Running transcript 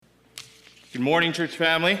Good morning, church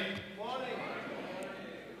family.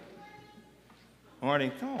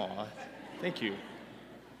 Morning. Oh, thank you.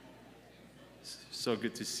 So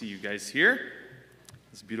good to see you guys here.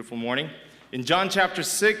 It's a beautiful morning. In John chapter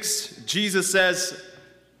 6, Jesus says,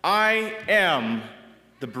 I am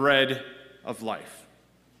the bread of life.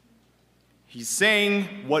 He's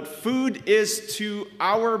saying what food is to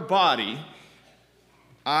our body,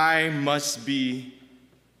 I must be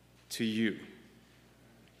to you.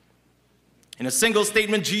 In a single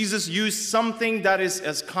statement, Jesus used something that is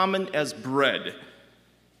as common as bread.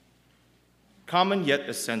 Common yet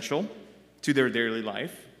essential to their daily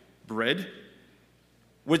life, bread,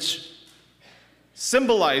 which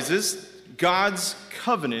symbolizes God's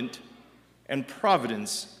covenant and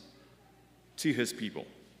providence to his people.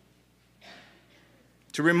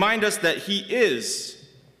 To remind us that he is,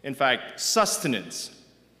 in fact, sustenance.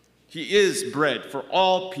 He is bread for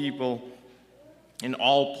all people in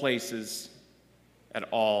all places at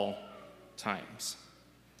all times.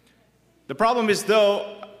 The problem is,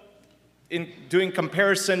 though, in doing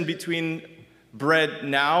comparison between bread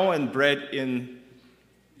now and bread in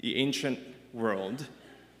the ancient world,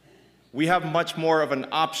 we have much more of an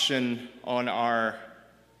option on our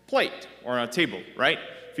plate or on our table, right?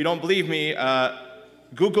 If you don't believe me,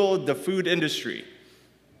 Google the food industry.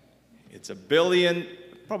 It's a billion,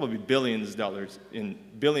 probably billions of dollars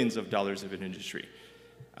of an industry.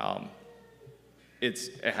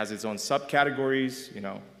 It has its own subcategories,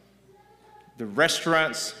 the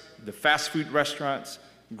restaurants, the fast food restaurants,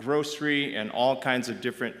 grocery, and all kinds of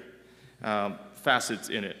different facets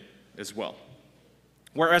in it as well.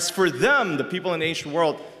 Whereas for them, the people in the ancient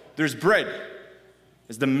world, there's bread.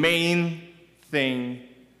 It's the main thing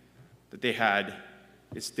that they had.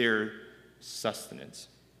 It's their sustenance.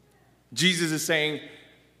 Jesus is saying,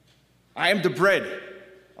 I am the bread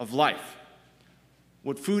of life.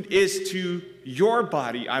 What food is to your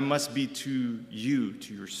body, I must be to you,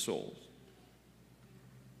 to your soul.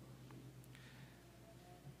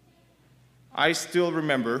 I still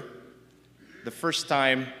remember the first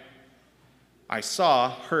time I saw,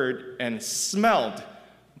 heard, and smelled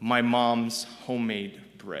my mom's homemade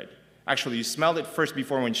bread. Actually, you smelled it first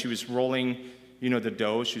before when she was rolling, the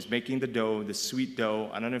dough. She was making the dough, the sweet dough.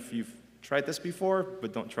 I don't know if you've tried this before,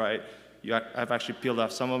 but don't try it. I've actually peeled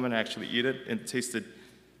off some of them and actually eat it, and it tasted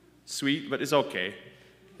sweet, but it's okay.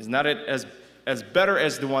 It's not as better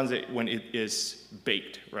as the ones when it is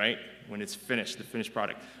baked, right? When it's finished, the finished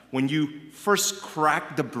product. When you first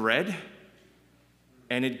crack the bread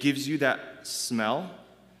and it gives you that smell,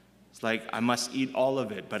 it's like, I must eat all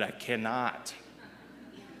of it, but I cannot.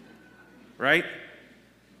 Right?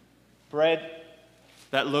 Bread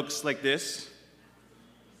that looks like this.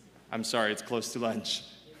 I'm sorry, it's close to lunch.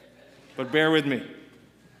 But bear with me.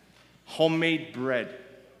 Homemade bread.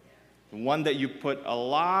 The one that you put a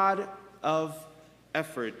lot of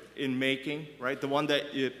effort in making, right? The one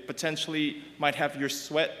that you potentially might have your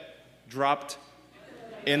sweat dropped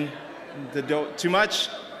in the dough. Too much?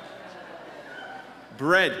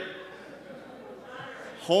 Bread.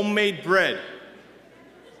 Homemade bread.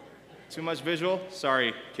 Too much visual?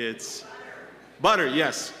 Sorry, kids. Butter,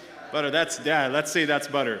 yes. Butter, let's say that's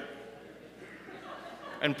butter.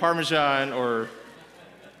 And Parmesan or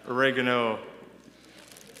oregano.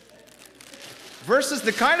 Versus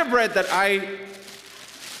the kind of bread that I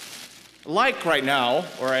like right now,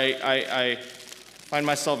 or I find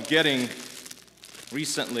myself getting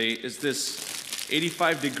recently, is this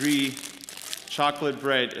 85-degree chocolate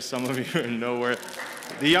bread, as some of you know where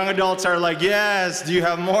the young adults are like, yes, do you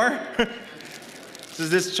have more? So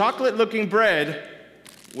this chocolate-looking bread,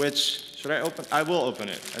 which, should I open? I will open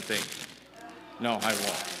it, I think. No, I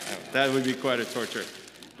won't. That would be quite a torture.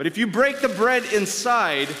 But if you break the bread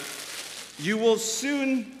inside, you will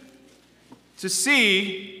soon to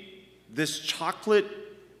see this chocolate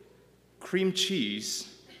cream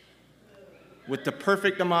cheese with the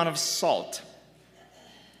perfect amount of salt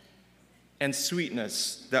and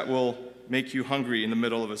sweetness that will make you hungry in the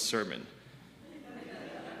middle of a sermon.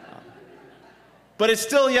 But it's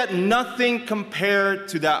still yet nothing compared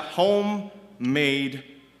to that homemade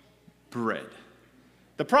bread.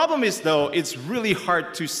 The problem is, though, it's really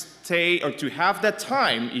hard to stay or to have that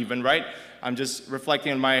time even, right? I'm just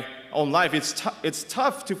reflecting on my own life. It's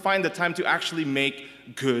tough to find the time to actually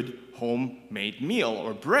make good homemade meal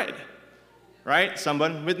or bread, right?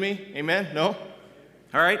 Someone with me? Amen? No?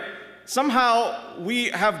 All right? Somehow we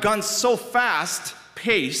have gone so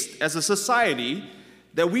fast-paced as a society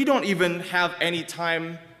that we don't even have any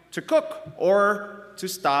time to cook or to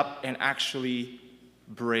stop and actually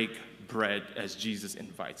break bread as Jesus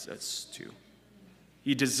invites us to.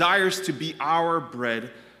 He desires to be our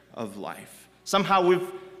bread of life. Somehow we've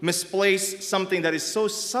misplaced something that is so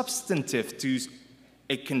substantive to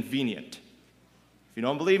a convenient. If you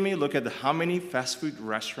don't believe me, look at how many fast food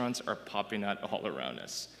restaurants are popping up all around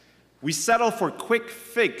us. We settle for quick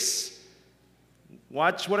fix.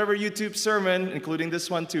 Watch whatever YouTube sermon, including this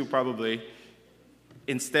one too probably,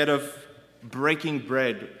 instead of breaking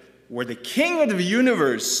bread, where the King of the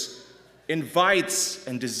universe invites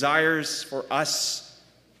and desires for us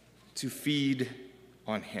to feed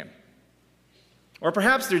on him. Or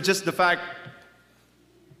perhaps there's just the fact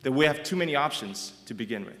that we have too many options to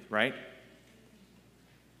begin with, right?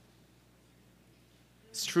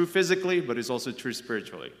 It's true physically, but it's also true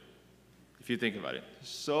spiritually, if you think about it.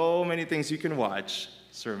 So many things you can watch,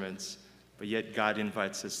 sermons, but yet God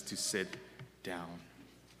invites us to sit down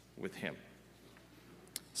with him.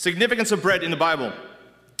 Significance of bread in the Bible.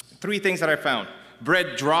 3 things that I found.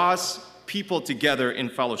 Bread draws people together in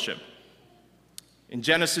fellowship. In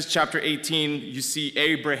Genesis chapter 18, you see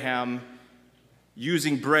Abraham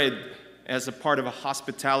using bread as a part of a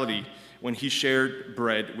hospitality when he shared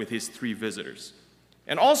bread with his 3 visitors.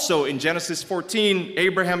 And also in Genesis 14,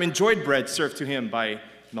 Abraham enjoyed bread served to him by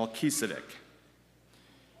Melchizedek.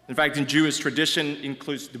 In fact, in Jewish tradition,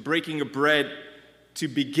 includes the breaking of bread to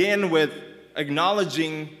begin with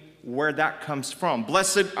acknowledging where that comes from.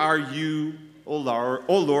 Blessed are you, O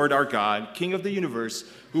Lord our God, King of the universe,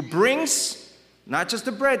 who brings not just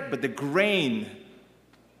the bread, but the grain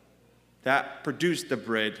that produced the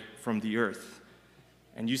bread from the earth.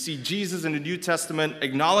 And you see Jesus in the New Testament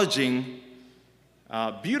acknowledging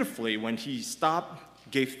beautifully when he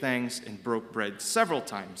stopped, gave thanks, and broke bread several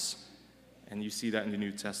times. And you see that in the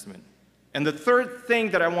New Testament. And the third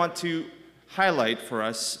thing that I want to highlight for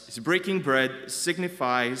us is breaking bread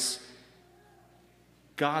signifies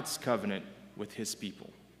God's covenant with his people.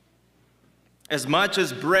 As much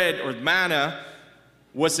as bread or manna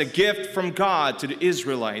was a gift from God to the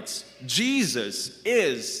Israelites, Jesus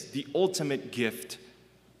is the ultimate gift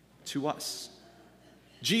to us.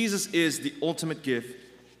 Jesus is the ultimate gift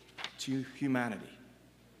to humanity.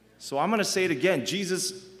 So I'm going to say it again.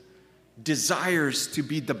 Jesus desires to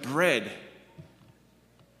be the bread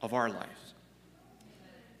of our lives.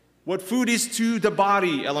 What food is to the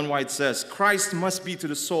body, Ellen White says, Christ must be to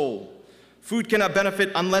the soul. Food cannot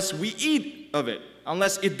benefit unless we eat of it,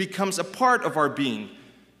 unless it becomes a part of our being.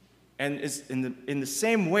 And in the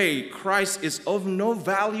same way, Christ is of no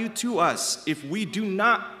value to us if we do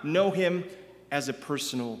not know him as a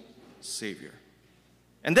personal Savior.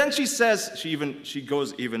 And then she says, she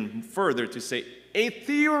goes even further to say, a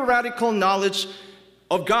theoretical knowledge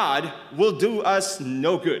of God will do us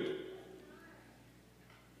no good.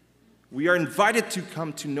 We are invited to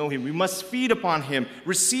come to know him. We must feed upon him,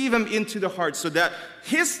 receive him into the heart so that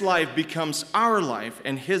his life becomes our life,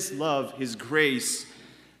 and his love, his grace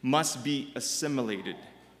must be assimilated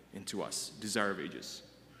into us. Desire of Ages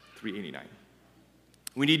 389.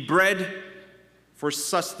 We need bread for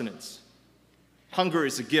sustenance. Hunger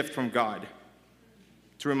is a gift from God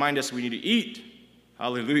to remind us we need to eat.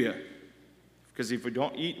 Hallelujah. Because if we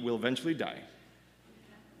don't eat, we'll eventually die.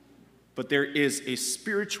 But there is a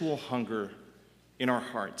spiritual hunger in our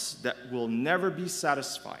hearts that will never be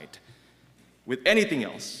satisfied with anything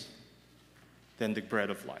else than the bread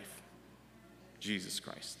of life, Jesus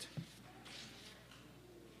Christ.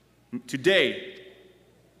 Today,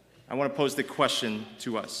 I want to pose the question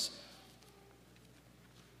to us.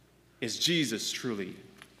 Is Jesus truly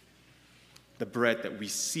the bread that we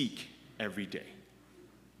seek every day?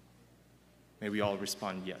 May we all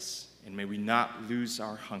respond yes, and may we not lose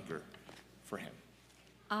our hunger for him.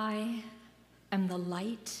 I am the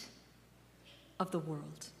light of the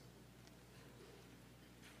world.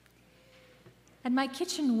 At my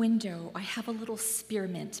kitchen window, I have a little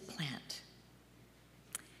spearmint plant.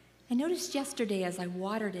 I noticed yesterday as I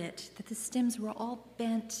watered it that the stems were all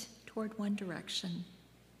bent toward one direction,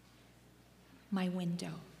 my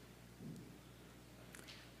window.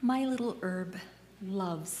 My little herb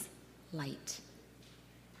loves light.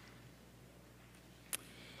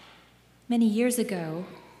 Many years ago,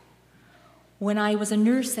 when I was a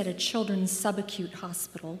nurse at a children's subacute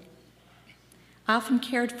hospital, I often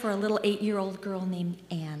cared for a little 8-year-old girl named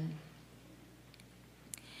Anne.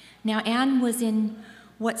 Now, Anne was in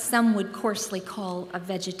what some would coarsely call a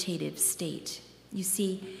vegetative state. You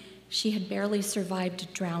see, she had barely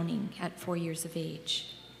survived drowning at 4 years of age.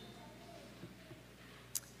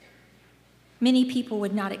 Many people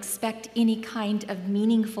would not expect any kind of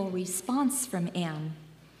meaningful response from Anne.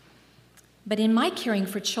 But in my caring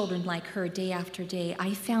for children like her day after day,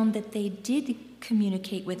 I found that they did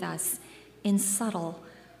communicate with us in subtle,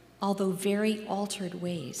 although very altered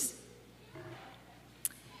ways.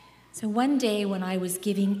 So one day when I was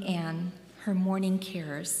giving Anne her morning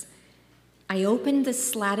cares, I opened the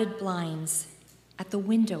slatted blinds at the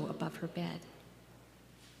window above her bed.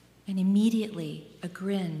 And immediately a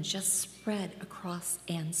grin just spread across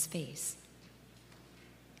Anne's face.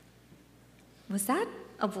 Was that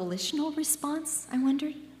a volitional response, I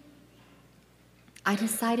wondered? I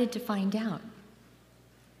decided to find out.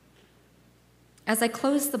 As I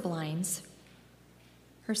closed the blinds,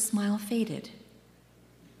 her smile faded.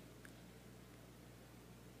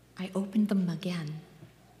 I opened them again,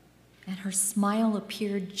 and her smile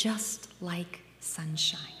appeared just like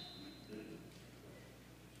sunshine.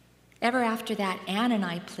 Ever after that, Anne and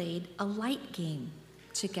I played a light game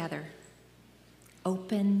together.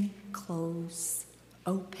 Open, close,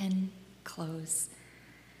 open, close.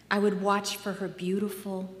 I would watch for her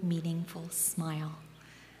beautiful, meaningful smile,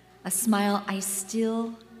 a smile I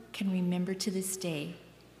still can remember to this day.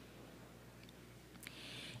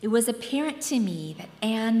 It was apparent to me that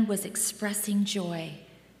Anne was expressing joy.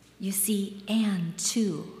 You see, Anne,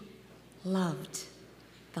 too, loved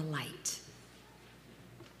the light.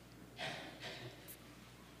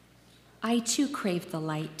 I, too, crave the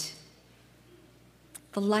light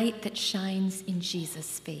that shines in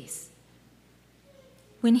Jesus' face.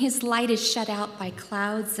 When his light is shut out by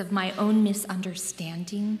clouds of my own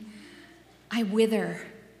misunderstanding, I wither,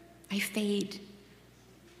 I fade.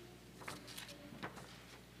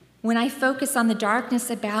 When I focus on the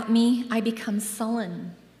darkness about me, I become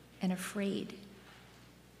sullen and afraid.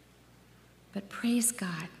 But praise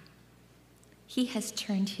God, he has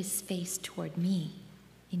turned his face toward me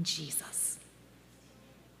in Jesus.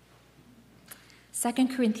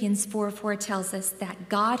 2 Corinthians 4:4 tells us that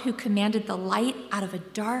God, who commanded the light out of a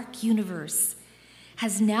dark universe,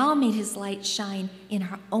 has now made his light shine in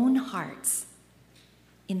our own hearts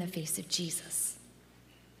in the face of Jesus.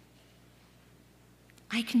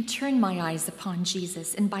 I can turn my eyes upon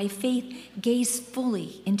Jesus and by faith gaze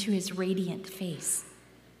fully into his radiant face.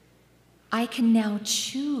 I can now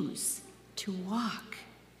choose to walk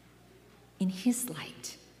in his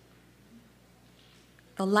light.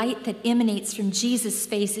 The light that emanates from Jesus'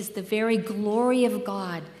 face is the very glory of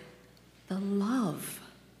God, the love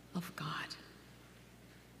of God.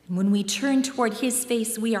 And when we turn toward his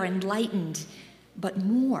face, we are enlightened, but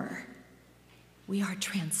more, we are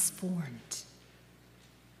transformed.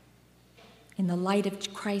 In the light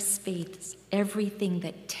of Christ's faith, everything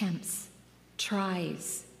that tempts,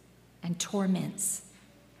 tries, and torments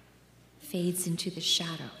fades into the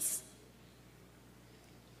shadows.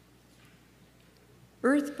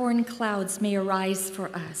 Earthborn clouds may arise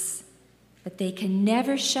for us, but they can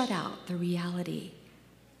never shut out the reality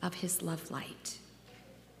of his love light.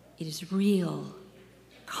 It is real,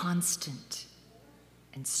 constant,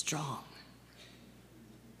 and strong.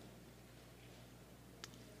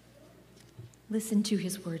 Listen to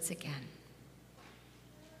his words again.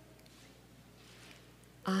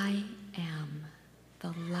 I am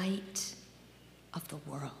the light of the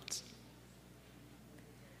world.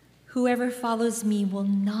 Whoever follows me will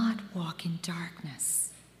not walk in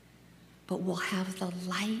darkness, but will have the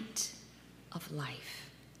light of life.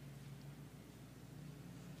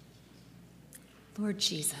 Lord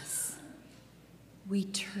Jesus, we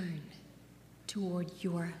turn toward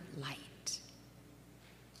your light.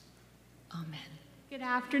 Amen. Good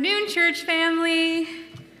afternoon, church family.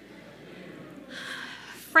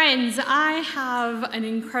 Friends, I have an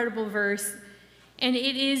incredible verse, and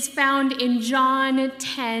it is found in John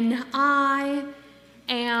 10. I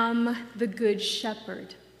am the good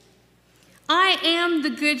shepherd. I am the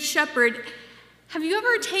good shepherd. Have you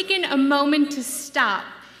ever taken a moment to stop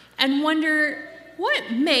and wonder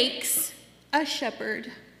what makes a shepherd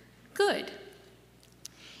good?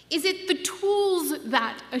 Is it the tools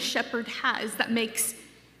that a shepherd has that makes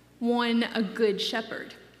one a good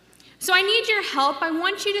shepherd? So I need your help. I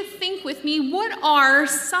want you to think with me, what are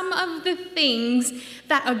some of the things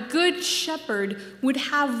that a good shepherd would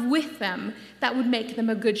have with them that would make them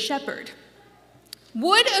a good shepherd?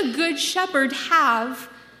 Would a good shepherd have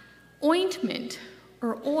ointment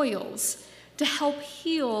or oils to help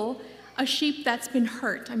heal a sheep that's been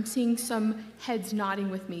hurt? I'm seeing some heads nodding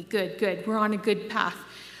with me. Good, good. We're on a good path.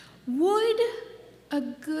 Would a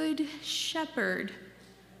good shepherd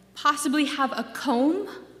possibly have a comb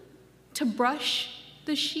to brush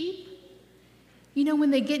the sheep? You know,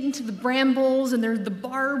 when they get into the brambles and there's the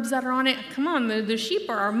barbs that are on it, come on, the sheep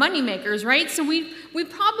are our money makers, right? So we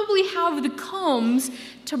probably have the combs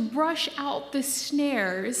to brush out the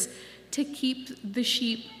snares to keep the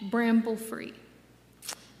sheep bramble free.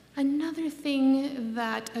 Another thing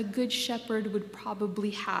that a good shepherd would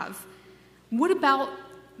probably have, what about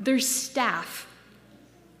their staff?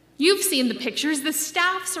 You've seen the pictures. The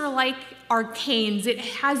staffs are like canes. It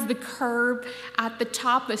has the curve at the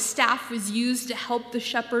top. A staff was used to help the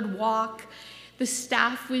shepherd walk. The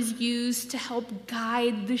staff was used to help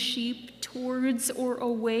guide the sheep towards or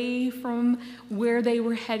away from where they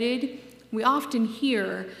were headed. We often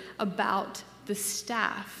hear about the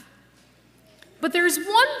staff. But there's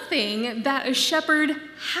one thing that a shepherd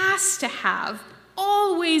has to have,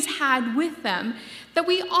 always had with them, that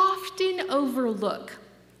we often overlook,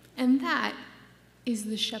 and that is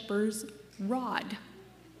the shepherd's rod.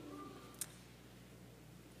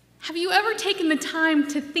 Have you ever taken the time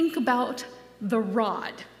to think about the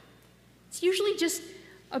rod? It's usually just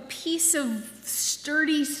a piece of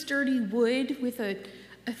sturdy wood with a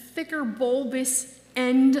thicker bulbous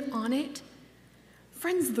end on it.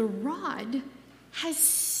 Friends, the rod has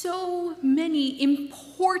so many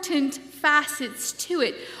important facets to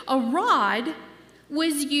it. A rod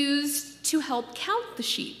was used to help count the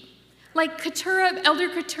sheep. Like Elder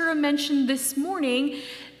Keturah mentioned this morning,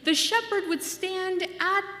 the shepherd would stand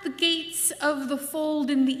at the gates of the fold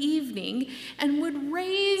in the evening and would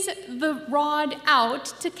raise the rod out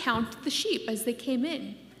to count the sheep as they came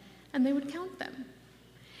in. And they would count them.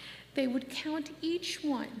 They would count each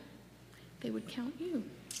one. They would count you.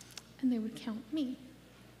 And they would count me.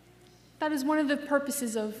 That is one of the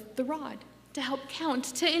purposes of the rod, to help count,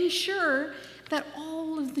 to ensure that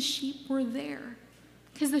all of the sheep were there.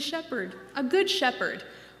 Because the shepherd, a good shepherd,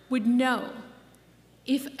 would know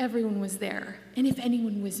if everyone was there and if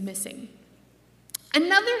anyone was missing.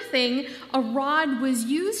 Another thing a rod was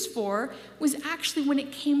used for was actually when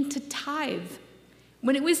it came to tithe.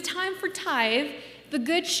 When it was time for tithe, the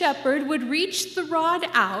good shepherd would reach the rod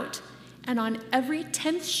out, and on every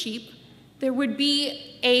 10th sheep, there would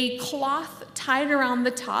be a cloth tied around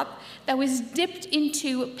the top that was dipped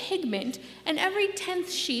into pigment, and every 10th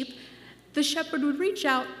sheep, the shepherd would reach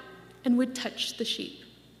out and would touch the sheep.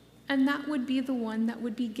 And that would be the one that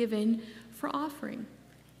would be given for offering.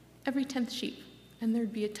 Every 10th sheep. And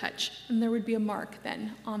there'd be a touch, and there would be a mark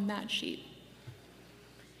then on that sheep.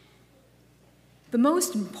 The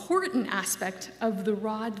most important aspect of the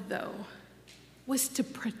rod, though, was to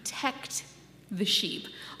protect the sheep.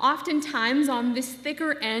 Oftentimes, on this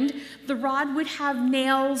thicker end, the rod would have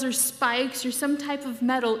nails or spikes or some type of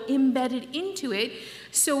metal embedded into it,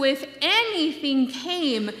 so if anything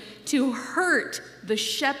came to hurt the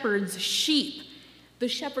shepherd's sheep, the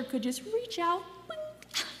shepherd could just reach out,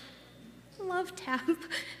 love tap,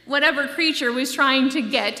 whatever creature was trying to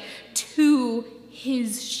get to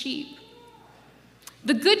his sheep.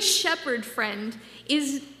 The good shepherd, friend,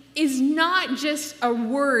 is not just a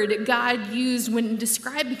word God used when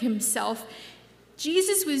describing himself.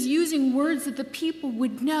 Jesus was using words that the people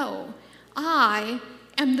would know. I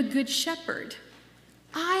am the good shepherd.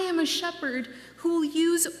 I am a shepherd who will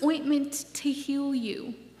use ointment to heal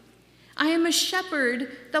you. I am a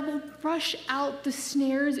shepherd that will brush out the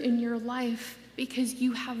snares in your life because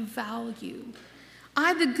you have value.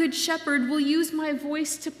 I, the good shepherd, will use my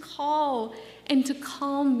voice to call and to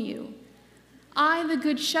calm you. I, the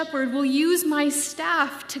good shepherd, will use my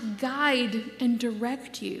staff to guide and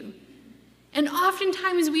direct you. And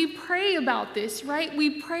oftentimes we pray about this, right?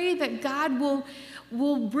 We pray that God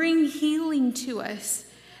will bring healing to us,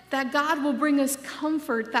 that God will bring us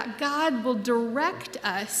comfort, that God will direct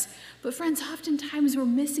us. But friends, oftentimes we're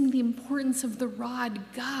missing the importance of the rod.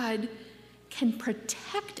 God can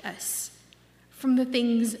protect us from the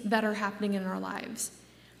things that are happening in our lives.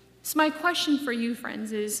 So my question for you,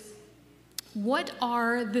 friends, is what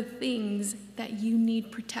are the things that you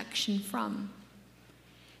need protection from?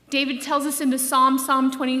 David tells us in the Psalm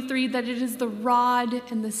 23, that it is the rod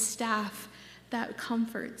and the staff that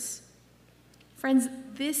comforts. Friends,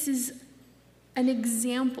 this is an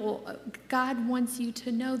example. God wants you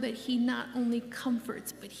to know that he not only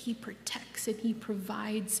comforts, but he protects and he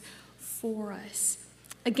provides for us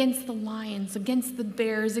against the lions, against the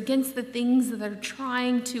bears, against the things that are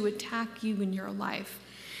trying to attack you in your life.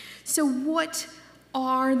 So what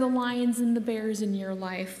are the lions and the bears in your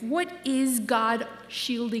life? What is God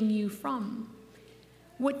shielding you from?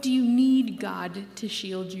 What do you need God to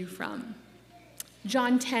shield you from?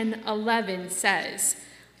 John 10:11 says,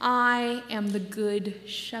 I am the good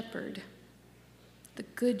shepherd. The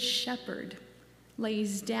good shepherd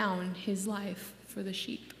lays down his life for the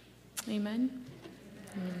sheep. Amen?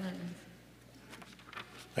 Amen.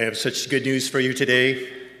 I have such good news for you today.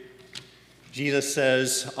 Jesus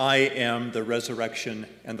says, I am the resurrection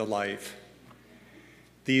and the life.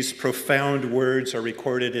 These profound words are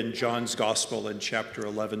recorded in John's Gospel in chapter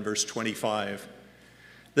 11, verse 25.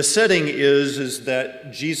 The setting is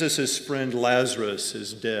that Jesus' friend Lazarus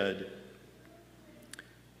is dead.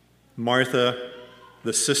 Martha,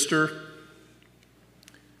 the sister,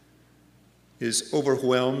 is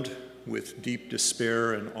overwhelmed with deep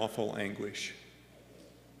despair and awful anguish.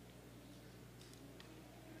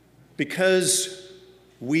 Because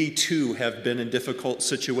we too have been in difficult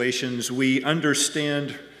situations, we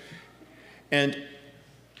understand and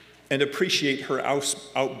appreciate her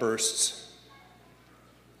outbursts.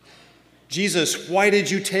 Jesus, why did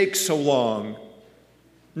you take so long?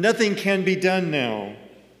 Nothing can be done now.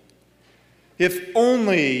 If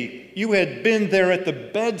only you had been there at the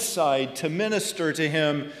bedside to minister to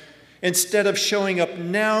him instead of showing up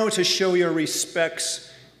now to show your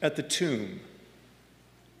respects at the tomb.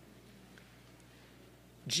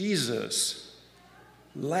 Jesus,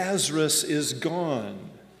 Lazarus is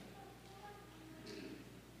gone.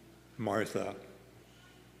 Martha,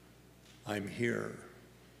 I'm here.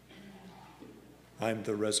 I'm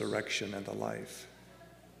the resurrection and the life.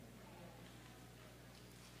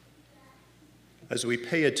 As we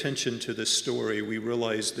pay attention to this story, we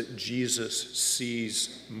realize that Jesus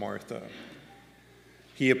sees Martha.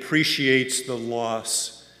 He appreciates the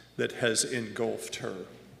loss that has engulfed her.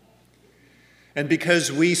 And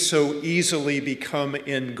because we so easily become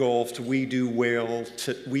engulfed, we do well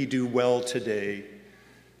today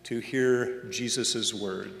to hear Jesus'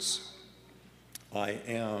 words, I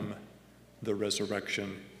am the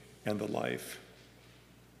resurrection and the life.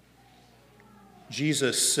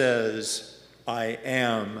 Jesus says, I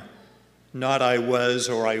am, not I was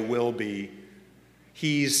or I will be.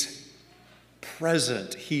 He's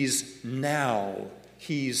present. He's now.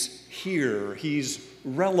 He's here. He's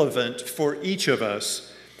relevant for each of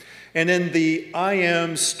us. And in the I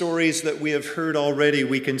am stories that we have heard already,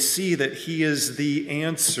 we can see that he is the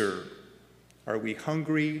answer. Are we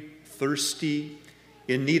hungry, thirsty,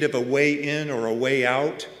 in need of a way in or a way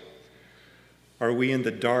out? Are we in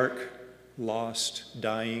the dark, lost,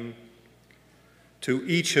 dying? To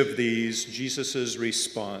each of these, Jesus'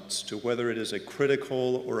 response to whether it is a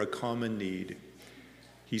critical or a common need,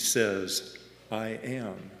 he says, I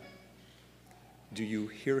am. Do you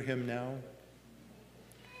hear him now?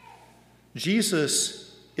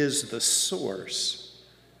 Jesus is the source.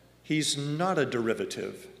 He's not a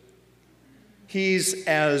derivative. He's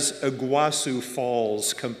as Iguazu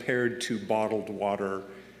Falls compared to bottled water.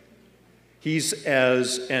 He's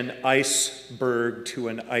as an iceberg to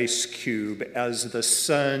an ice cube, as the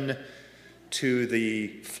sun to the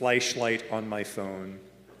flashlight on my phone,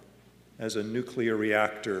 as a nuclear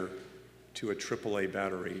reactor to a AAA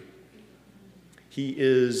battery. He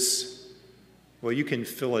is, well, you can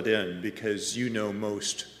fill it in because you know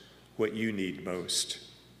most what you need most.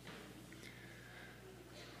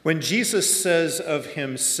 When Jesus says of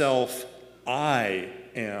himself, I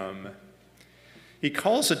am, he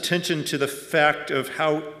calls attention to the fact of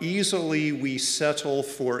how easily we settle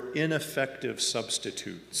for ineffective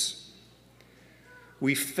substitutes.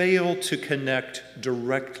 We fail to connect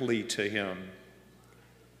directly to him.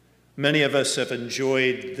 Many of us have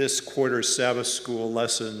enjoyed this quarter's Sabbath school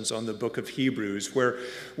lessons on the book of Hebrews, where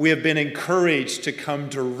we have been encouraged to come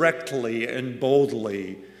directly and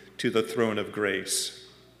boldly to the throne of grace.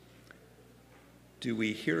 Do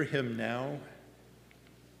we hear him now?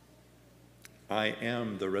 I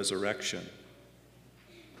am the resurrection.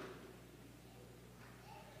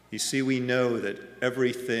 You see, we know that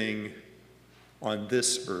everything on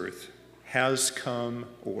this earth has come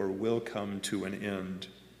or will come to an end.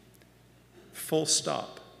 Full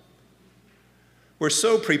stop. We're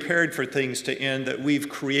so prepared for things to end that we've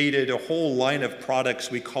created a whole line of products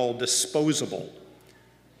we call disposable.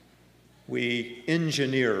 We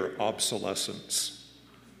engineer obsolescence.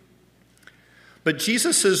 But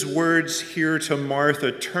Jesus' words here to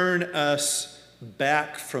Martha turn us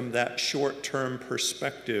back from that short-term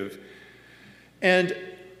perspective. And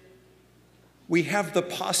we have the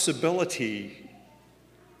possibility,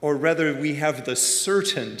 or rather we have the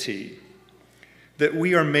certainty, that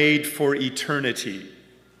we are made for eternity.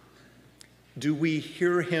 Do we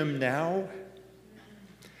hear him now?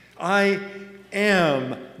 I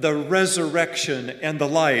am the resurrection and the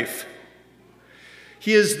life.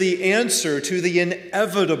 He is the answer to the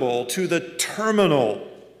inevitable, to the terminal.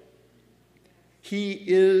 He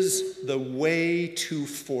is the way to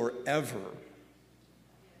forever.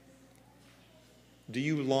 Do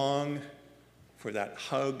you long for that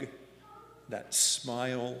hug, that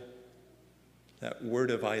smile, that word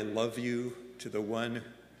of I love you to the one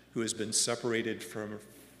who has been separated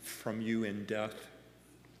from you in death?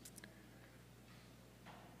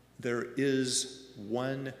 There is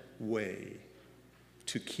one way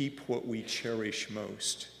to keep what we cherish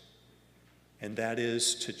most, and that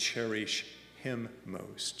is to cherish him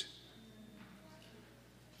most.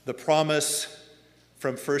 The promise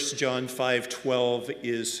from 1 John 5:12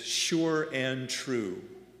 is sure and true.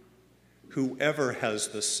 Whoever has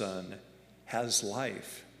the Son has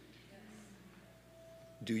life.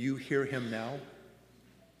 Do you hear him now?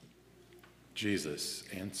 Jesus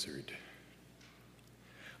answered,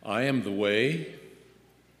 I am the way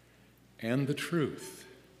and the truth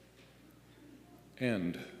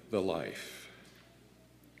and the life.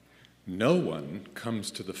 No one comes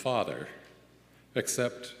to the Father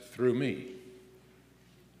except through me.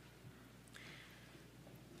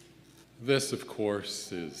 This, of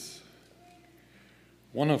course, is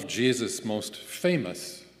one of Jesus' most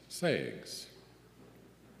famous sayings.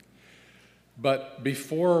 But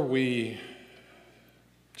before we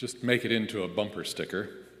just make it into a bumper sticker,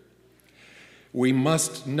 we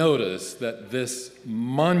must notice that this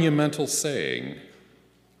monumental saying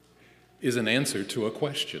is an answer to a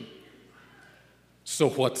question. So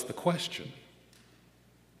what's the question?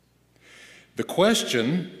 The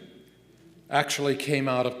question actually came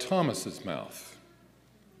out of Thomas's mouth.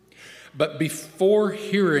 But before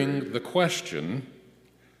hearing the question,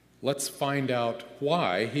 let's find out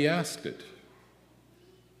why he asked it.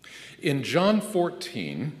 In John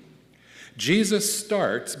 14, Jesus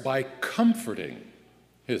starts by comforting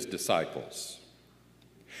his disciples.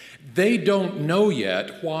 They don't know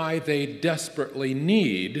yet why they desperately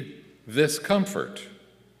need this comfort,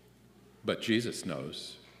 but Jesus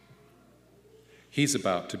knows. He's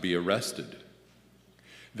about to be arrested,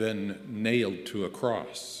 then nailed to a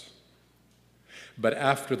cross. But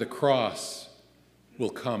after the cross will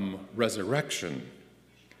come resurrection.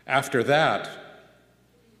 After that,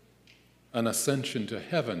 an ascension to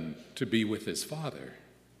heaven to be with his Father.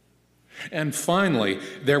 And finally,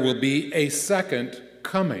 there will be a second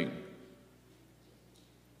coming.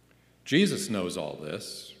 Jesus knows all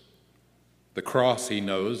this. The cross he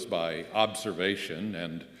knows by observation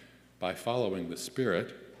and by following the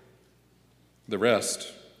Spirit. The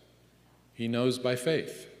rest he knows by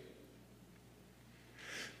faith.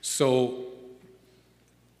 So,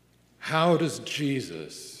 how does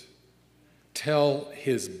Jesus tell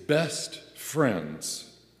his best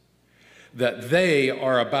friends that they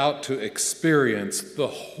are about to experience the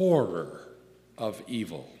horror of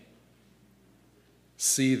evil?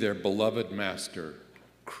 See their beloved master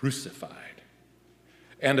crucified,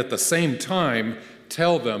 and at the same time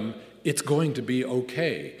tell them it's going to be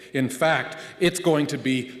okay. In fact, it's going to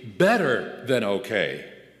be better than okay.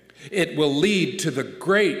 It will lead to the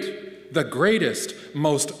greatest,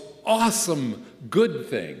 most awesome good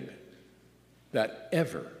thing that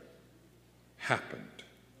ever happened: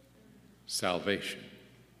 salvation.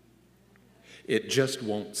 It just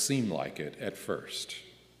won't seem like it at first.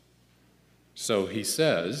 So he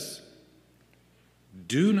says,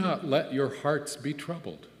 do not let your hearts be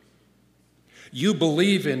troubled. You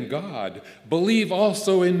believe in God, believe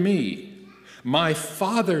also in me. My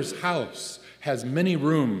Father's house has many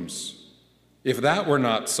rooms. If that were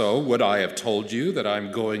not so, would I have told you that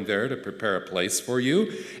I'm going there to prepare a place for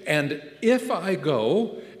you? And if I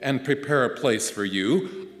go and prepare a place for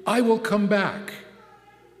you, I will come back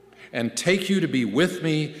and take you to be with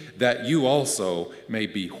me, that you also may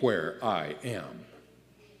be where I am.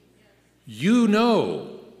 You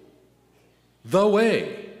know the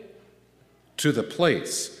way to the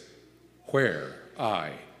place where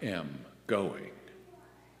I am going.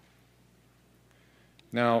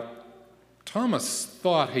 Now, Thomas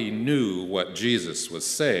thought he knew what Jesus was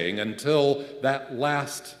saying until that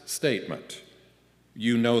last statement.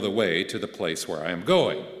 You know the way to the place where I am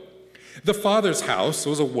going. The Father's house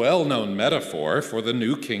was a well-known metaphor for the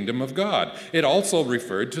new kingdom of God. It also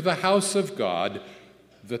referred to the house of God,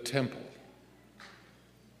 the temple.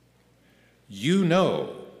 You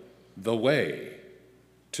know the way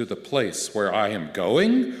to the place where I am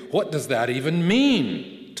going? What does that even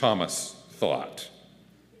mean? Thomas thought.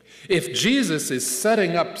 If Jesus is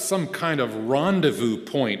setting up some kind of rendezvous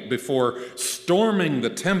point before storming the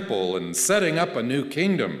temple and setting up a new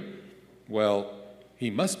kingdom, well, he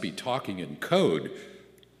must be talking in code.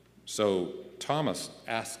 So Thomas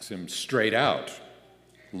asks him straight out,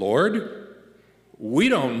 Lord, we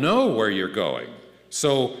don't know where you're going,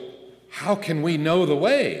 so how can we know the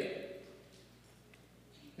way?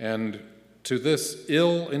 And to this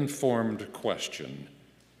ill-informed question,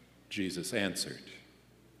 Jesus answered,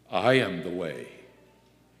 I am the way,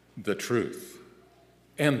 the truth,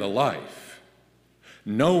 and the life.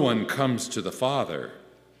 No one comes to the Father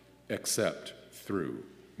except through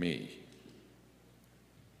me.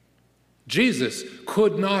 Jesus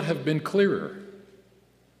could not have been clearer.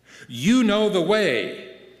 You know the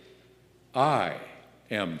way. I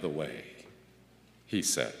am the way, he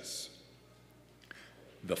says.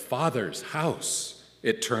 the Father's house,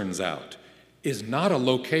 it turns out, is not a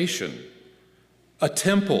location, a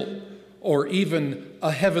temple, or even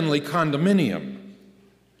a heavenly condominium.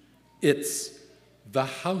 It's the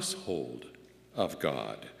household of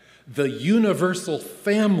God, the universal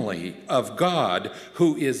family of God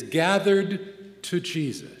who is gathered to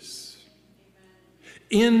Jesus.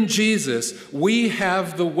 In Jesus, we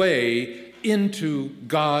have the way into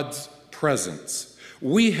God's presence.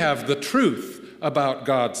 We have the truth about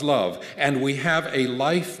God's love, and we have a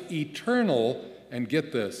life eternal, and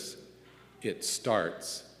get this, it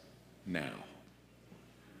starts now.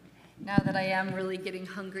 Now that I am really getting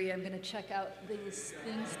hungry, I'm going to check out these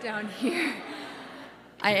things down here.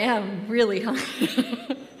 I am really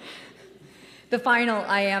hungry. The final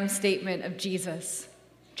I am statement of Jesus,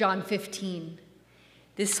 John 15.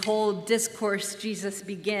 This whole discourse Jesus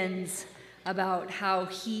begins about how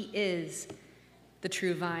he is the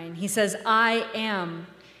true vine. He says, I am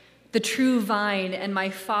the true vine, and my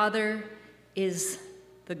Father is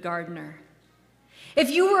the gardener. If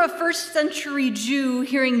you were a first century Jew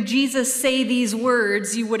hearing Jesus say these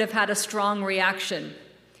words, you would have had a strong reaction.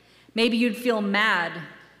 Maybe you'd feel mad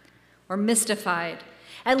or mystified.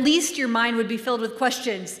 At least your mind would be filled with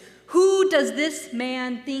questions. Who does this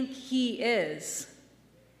man think he is?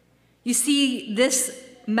 You see, this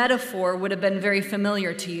metaphor would have been very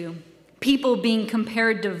familiar to you. People being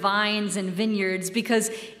compared to vines and vineyards because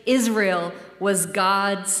Israel was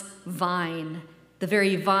God's vine, the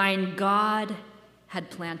very vine God had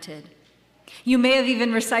planted. You may have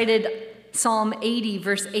even recited Psalm 80,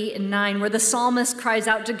 verse 8 and 9, where the psalmist cries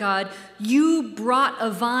out to God, you brought a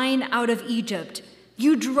vine out of Egypt.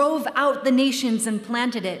 You drove out the nations and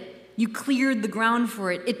planted it. You cleared the ground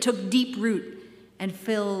for it. It took deep root and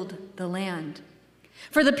filled the land.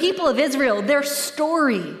 For the people of Israel, their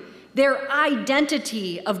story, their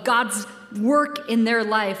identity of God's work in their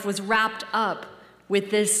life was wrapped up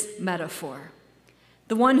with this metaphor.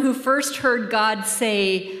 The one who first heard God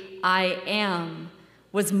say, I am,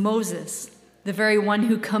 was Moses, the very one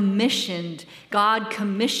who God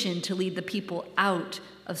commissioned to lead the people out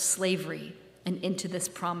of slavery and into this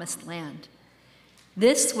promised land.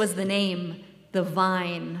 This was the name, the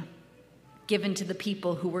vine, given to the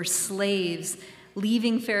people who were slaves,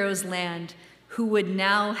 leaving Pharaoh's land, who would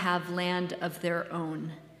now have land of their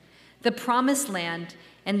own. The promised land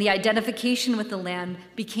and the identification with the land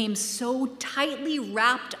became so tightly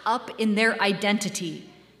wrapped up in their identity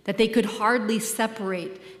that they could hardly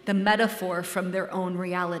separate the metaphor from their own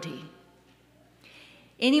reality.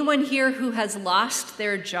 Anyone here who has lost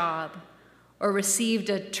their job or received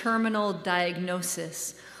a terminal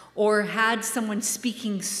diagnosis or had someone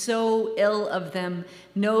speaking so ill of them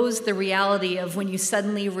knows the reality of when you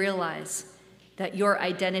suddenly realize that your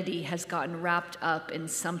identity has gotten wrapped up in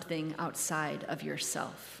something outside of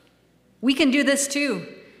yourself. We can do this too.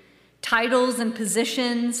 Titles and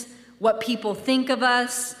positions, what people think of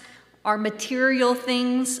us, our material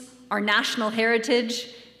things, our national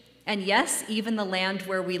heritage, and yes, even the land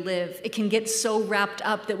where we live. It can get so wrapped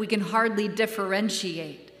up that we can hardly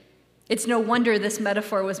differentiate. It's no wonder this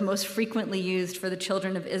metaphor was most frequently used for the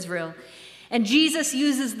children of Israel. And Jesus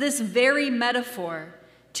uses this very metaphor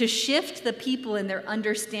to shift the people in their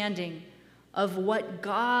understanding of what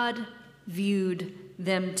God viewed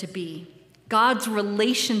them to be. God's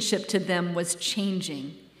relationship to them was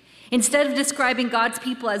changing. Instead of describing God's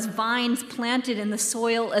people as vines planted in the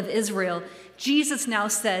soil of Israel, Jesus now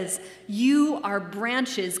says, you are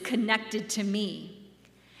branches connected to me.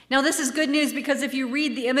 Now, this is good news because if you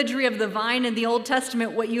read the imagery of the vine in the Old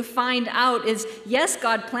Testament, what you find out is, yes,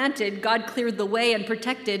 God planted, God cleared the way and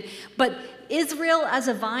protected, but Israel as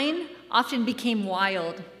a vine often became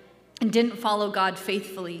wild and didn't follow God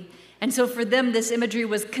faithfully. And so for them, this imagery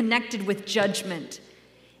was connected with judgment.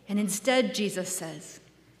 And instead, Jesus says,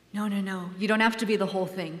 no, you don't have to be the whole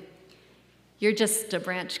thing. You're just a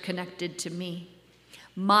branch connected to me.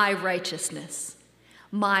 My righteousness,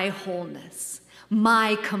 my wholeness,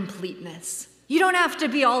 my completeness. You don't have to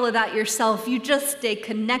be all of that yourself. You just stay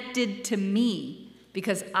connected to me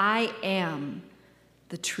because I am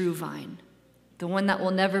the true vine, the one that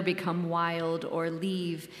will never become wild or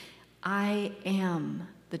leave. I am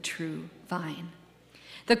the true vine.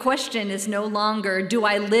 The question is no longer, do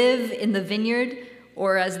I live in the vineyard?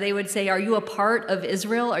 Or as they would say, are you a part of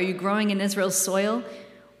Israel? Are you growing in Israel's soil?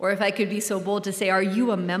 Or if I could be so bold to say, are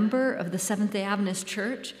you a member of the Seventh-day Adventist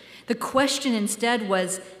Church? The question instead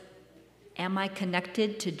was, am I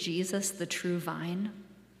connected to Jesus, the true vine?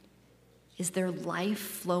 Is there life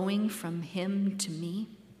flowing from him to me?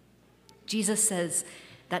 Jesus says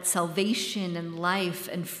that salvation and life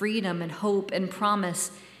and freedom and hope and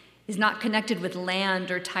promise is not connected with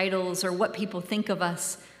land or titles or what people think of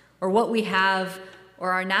us or what we have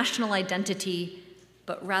or our national identity,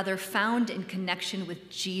 but rather found in connection with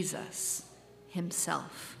Jesus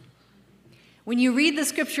himself. When you read the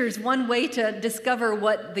scriptures, one way to discover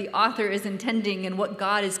what the author is intending and what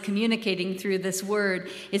God is communicating through this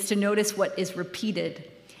word is to notice what is repeated.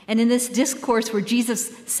 And in this discourse where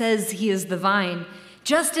Jesus says he is the vine,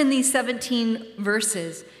 just in these 17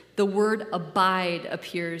 verses, the word abide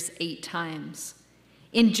appears 8 times.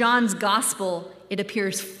 In John's gospel, it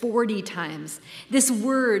appears 40 times. This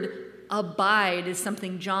word abide is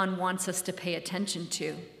something John wants us to pay attention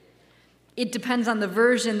to. It depends on the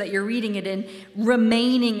version that you're reading it in.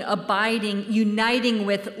 Remaining, abiding, uniting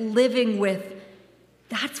with, living with.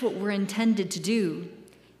 That's what we're intended to do.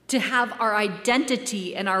 To have our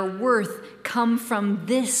identity and our worth come from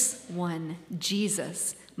this one,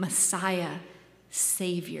 Jesus, Messiah,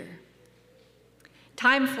 Savior.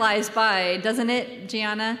 Time flies by, doesn't it,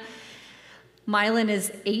 Gianna? Mylon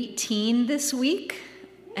is 18 this week,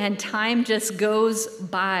 and time just goes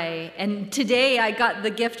by. And today I got the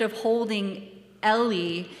gift of holding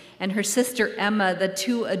Ellie and her sister Emma, the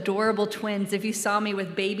 2 adorable twins. If you saw me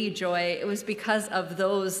with baby Joy, it was because of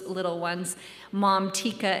those little ones. Mom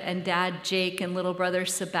Tika and Dad Jake and little brother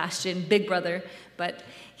Sebastian, big brother, but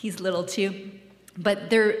he's little too. But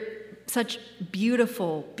they're such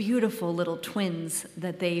beautiful, beautiful little twins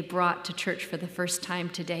that they brought to church for the first time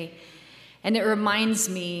today. And it reminds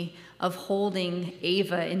me of holding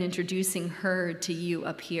Ava and introducing her to you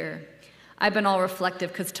up here. I've been all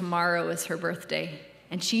reflective because tomorrow is her birthday,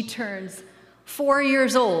 and she turns 4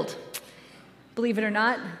 years old. Believe it or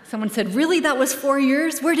not, someone said, really, that was 4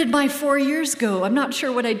 years? Where did my 4 years go? I'm not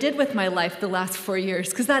sure what I did with my life the last 4 years,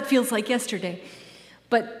 because that feels like yesterday.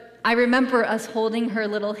 But I remember us holding her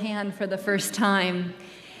little hand for the first time,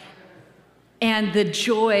 and the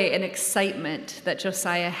joy and excitement that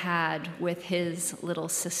Josiah had with his little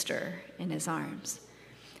sister in his arms,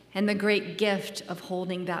 and the great gift of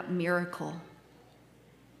holding that miracle.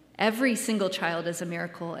 Every single child is a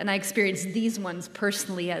miracle, and I experienced these ones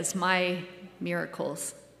personally as my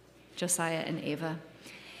miracles, Josiah and Ava.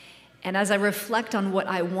 And as I reflect on what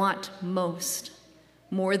I want most,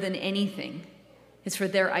 more than anything, is for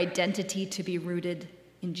their identity to be rooted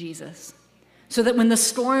in Jesus. So that when the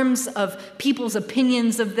storms of people's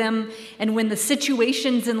opinions of them and when the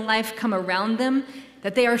situations in life come around them,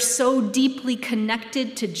 that they are so deeply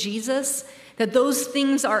connected to Jesus that those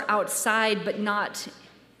things are outside but not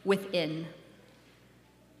within.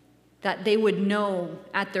 That they would know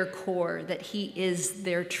at their core that he is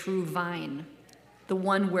their true vine, the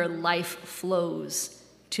one where life flows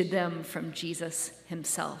to them from Jesus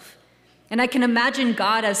himself. And I can imagine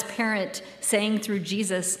God as parent saying through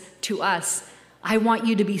Jesus to us, I want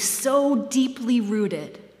you to be so deeply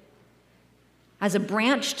rooted as a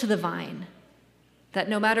branch to the vine that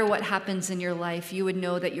no matter what happens in your life, you would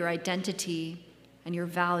know that your identity and your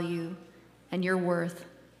value and your worth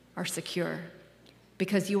are secure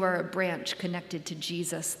because you are a branch connected to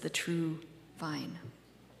Jesus, the true vine.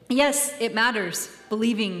 Yes, it matters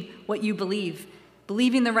believing what you believe.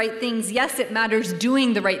 Believing the right things, yes, it matters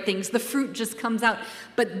doing the right things. The fruit just comes out.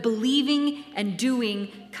 But believing and doing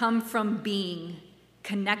come from being.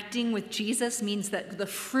 Connecting with Jesus means that the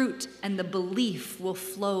fruit and the belief will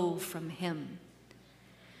flow from him.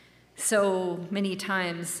 So many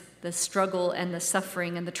times, the struggle and the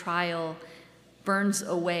suffering and the trial burns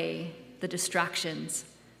away the distractions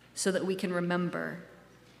so that we can remember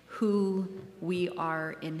who we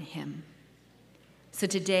are in him. So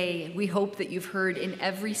today, we hope that you've heard in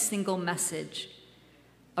every single message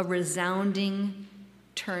a resounding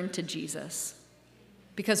turn to Jesus.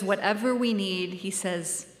 Because whatever we need, he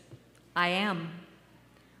says, I am.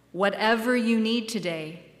 Whatever you need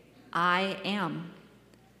today, I am.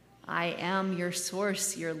 I am your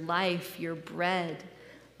source, your life, your bread.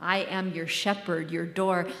 I am your shepherd, your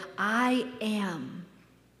door. I am.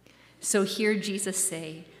 So hear Jesus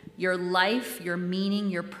say, your life, your meaning,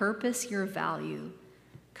 your purpose, your value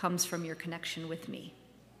comes from your connection with me.